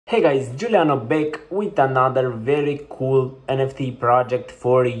Hey guys, Giuliano back with another very cool NFT project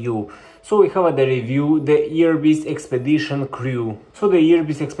for you. So we have the review, the Irbis Expedition Crew. So the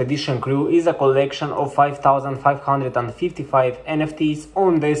Irbis Expedition Crew is a collection of 5,555 NFTs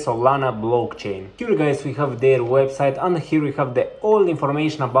on the Solana blockchain. Here guys we have their website, and here we have the all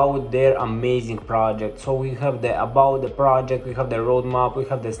information about their amazing project. So we have the about the project, we have the roadmap, we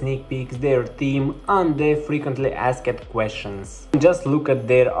have the sneak peeks, their theme, and the frequently asked questions. Just look at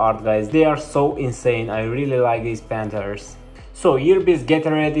their art guys, they are so insane. I really like these painters. So Irbis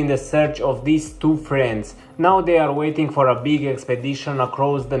gathered in the search of these two friends. Now they are waiting for a big expedition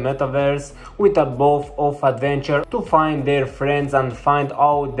across the metaverse with a both of adventure to find their friends and find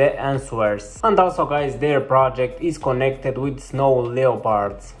out the answers. And also guys, their project is connected with snow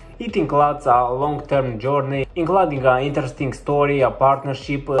leopards. It includes a long-term journey, including an interesting story, a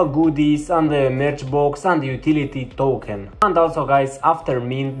partnership, a goodies, and a merch box and a utility token. And also guys, after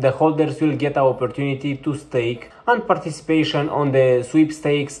mint, the holders will get an opportunity to stake and participation on the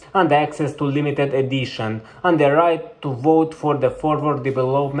sweepstakes and access to limited edition and the right to vote for the forward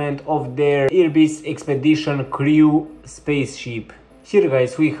development of their Irbis Expedition Crew spaceship. Here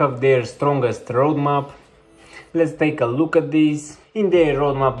guys we have their strongest roadmap. Let's take a look at this. In their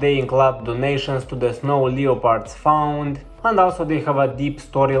roadmap they include donations to the snow leopards found, and also they have a deep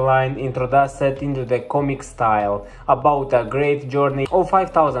storyline introduced into the comic style about a great journey of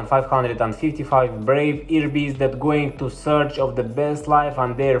 5,555 brave Irbis that going to search of the best life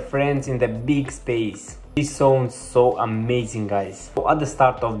and their friends in the big space. This sounds so amazing guys. So at the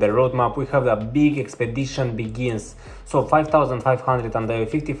start of the roadmap we have the big expedition begins. So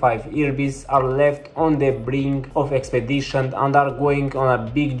 5,555 Irbis are left on the brink of expedition and are going on a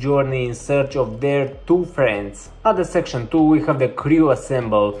big journey in search of their two friends. At the section 2 we have the crew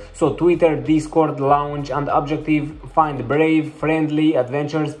assemble. So Twitter, Discord, Lounge and objective: find brave, friendly,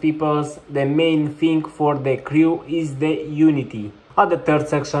 adventurous peoples. The main thing for the crew is the unity. At the third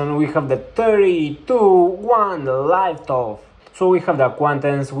section we have the 3, 2, 1 live off. So we have the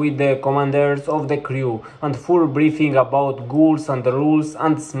acquaintance with the commanders of the crew and full briefing about goals and rules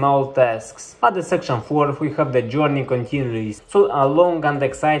and small tasks. At the section 4 we have the journey continues. So a long and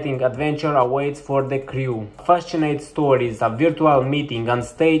exciting adventure awaits for the crew. Fascinating stories, a virtual meeting and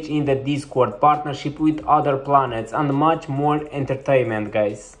stage in the Discord, partnership with other planets and much more entertainment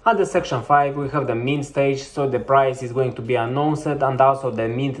guys. At the section 5 we have the mint stage, so the price is going to be announced and also the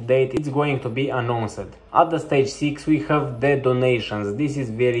mint date is going to be announced. At the stage 6 we have the donations. This is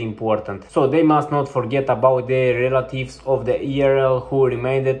very important. So they must not forget about the relatives of the IRL who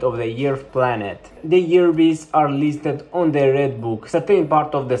remained of the Earth planet. The Irbis are listed on the red book. Certain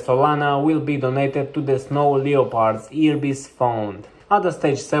part of the Solana will be donated to the snow leopards Irbis found. At the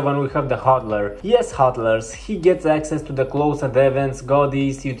stage 7 we have the hodler. Yes hodlers, he gets access to the closed events,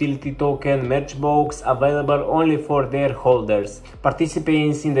 goodies, utility token, merch box available only for their holders,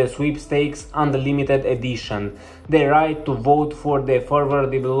 participants in the sweepstakes and the limited edition, the right to vote for the further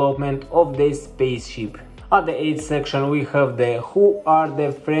development of the spaceship. At the 8th section we have the who are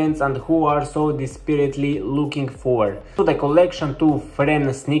the friends and who are so desperately looking for. So the collection 2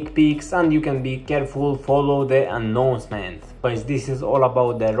 friend sneak peeks, and you can be careful, follow the announcement. Guys, this is all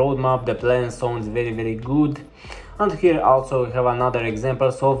about the roadmap. The plan sounds very good. And here also we have another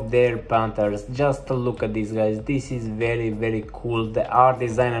examples of their painters. Just look at this guys, this is very cool. The art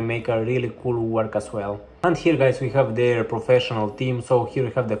designer make a really cool work as well. And here guys we have their professional team. So here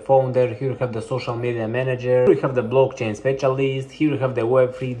we have the founder, here we have the social media manager, here we have the blockchain specialist, here we have the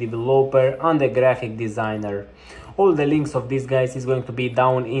web3 developer and the graphic designer. All the links of these guys is going to be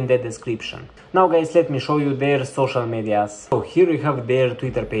down in the description. Now guys, let me show you their social medias. So here we have their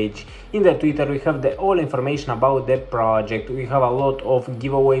Twitter page. In the Twitter we have the all information about the project. We have a lot of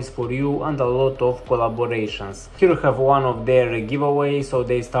giveaways for you and a lot of collaborations. Here we have one of their giveaways, so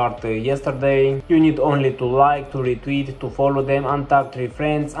they start yesterday. You need only to like, to retweet, to follow them and tag 3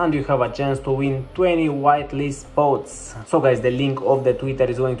 friends, and you have a chance to win 20 whitelist spots. So guys, the link of the Twitter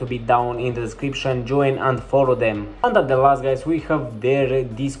is going to be down in the description. Join and follow them. And at the last guys we have their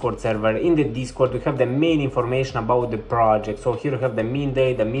Discord server. In the Discord we have the main information about the project. So here we have the mint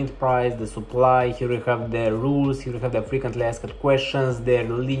date, the mint price, the supply, here we have the rules, here we have the frequently asked questions, their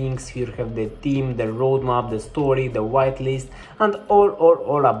links, here we have the team, the roadmap, the story, the whitelist, and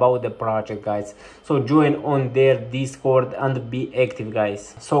all about the project guys. So join on their Discord and be active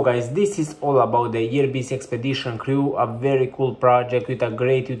guys. So guys, this is all about the Irbis Expedition Crew, a very cool project with a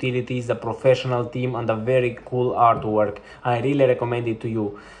great utilities, a professional team and a very cool artwork. I really recommend it to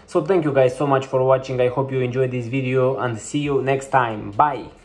you. So thank you guys so much for watching. I hope you enjoyed this video and see you next time. Bye.